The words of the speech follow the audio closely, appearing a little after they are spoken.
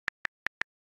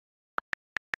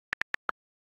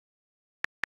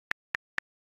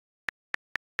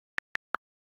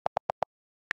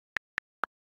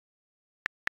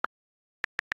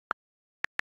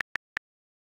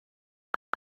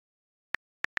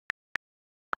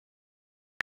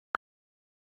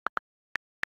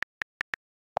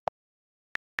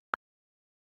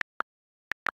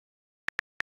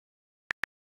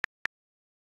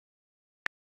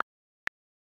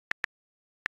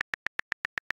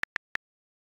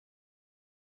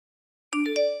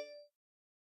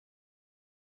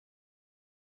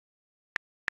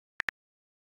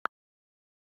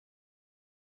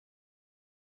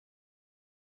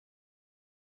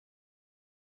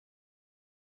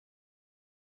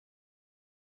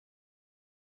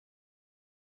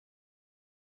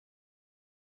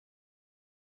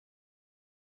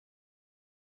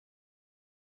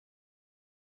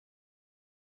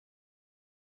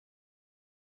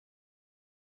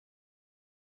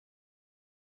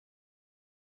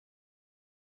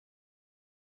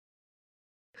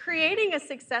Creating a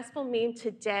successful meme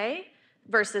today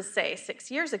versus, say, 6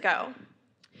 years ago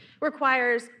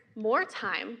requires more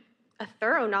time, a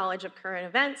thorough knowledge of current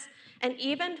events, and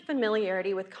even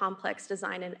familiarity with complex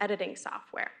design and editing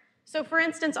software. So for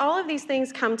instance, all of these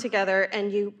things come together,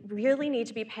 and you really need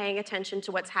to be paying attention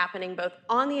to what's happening both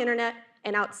on the internet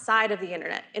and outside of the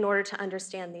internet in order to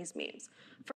understand these memes.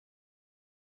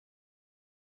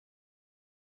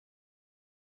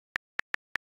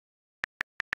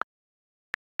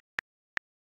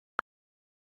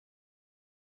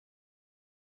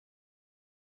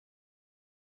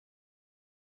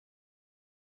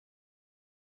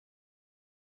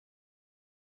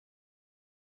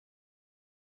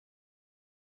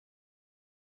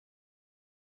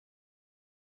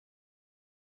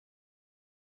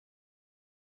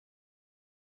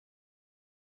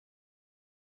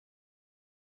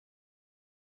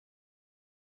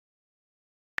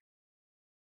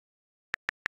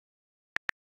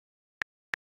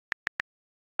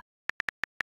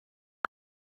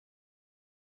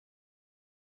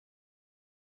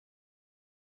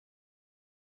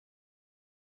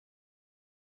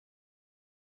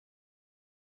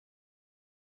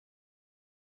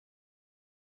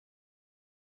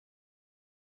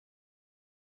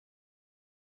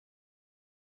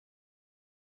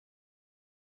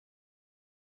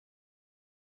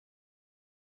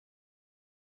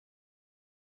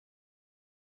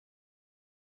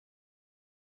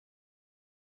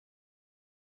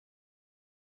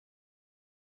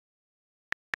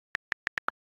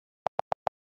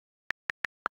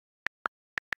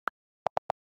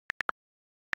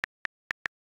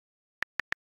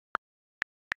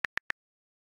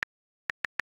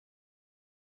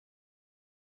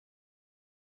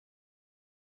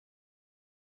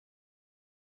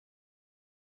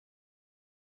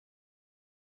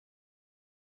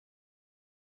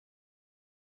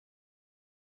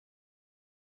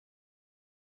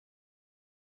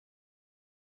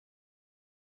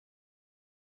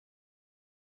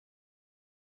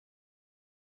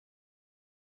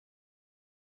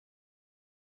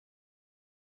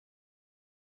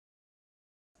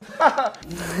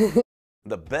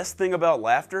 The best thing about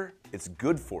laughter, it's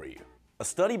good for you. A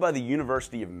study by the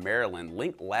University of Maryland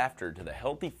linked laughter to the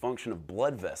healthy function of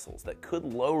blood vessels that could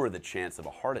lower the chance of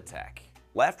a heart attack.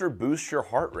 Laughter boosts your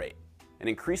heart rate and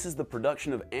increases the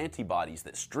production of antibodies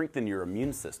that strengthen your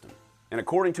immune system. And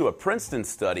according to a Princeton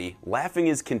study, laughing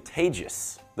is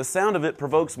contagious. The sound of it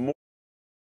provokes more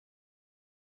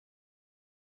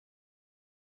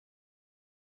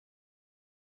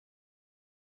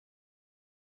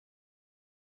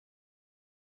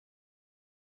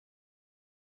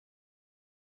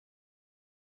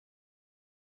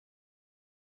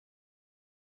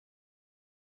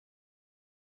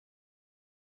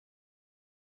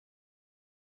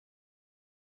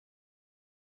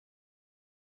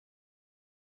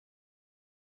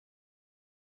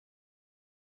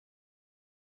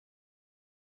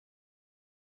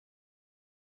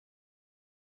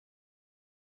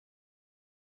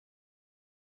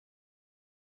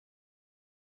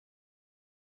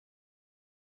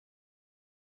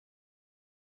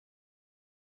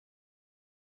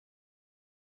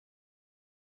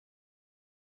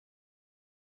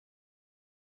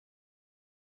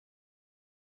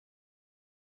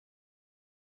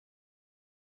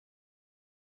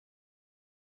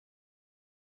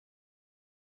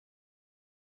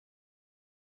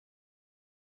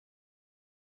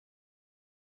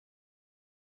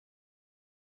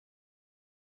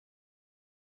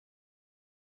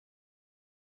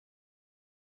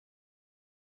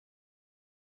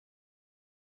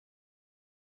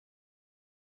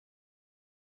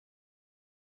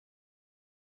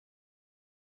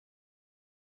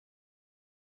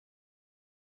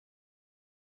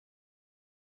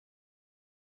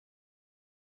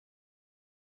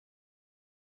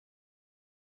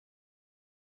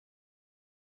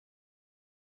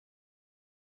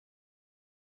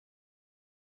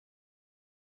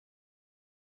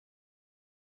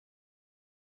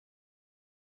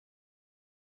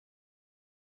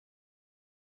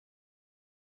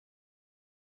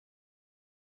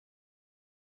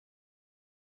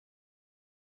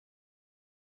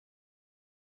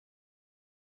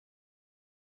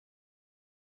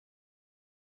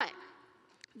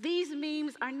These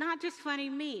memes are not just funny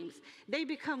memes. They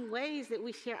become ways that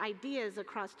we share ideas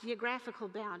across geographical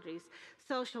boundaries,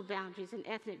 social boundaries, and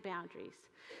ethnic boundaries.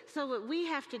 So what we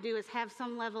have to do is have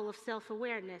some level of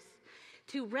self-awareness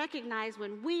to recognize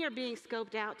when we are being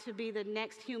scoped out to be the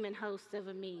next human host of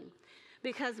a meme.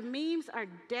 Because memes are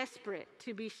desperate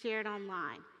to be shared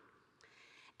online.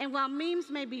 And while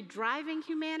memes may be driving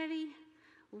humanity,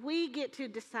 We get to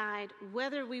decide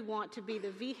whether we want to be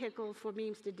the vehicle for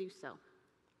memes to do so.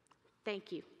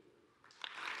 Thank you.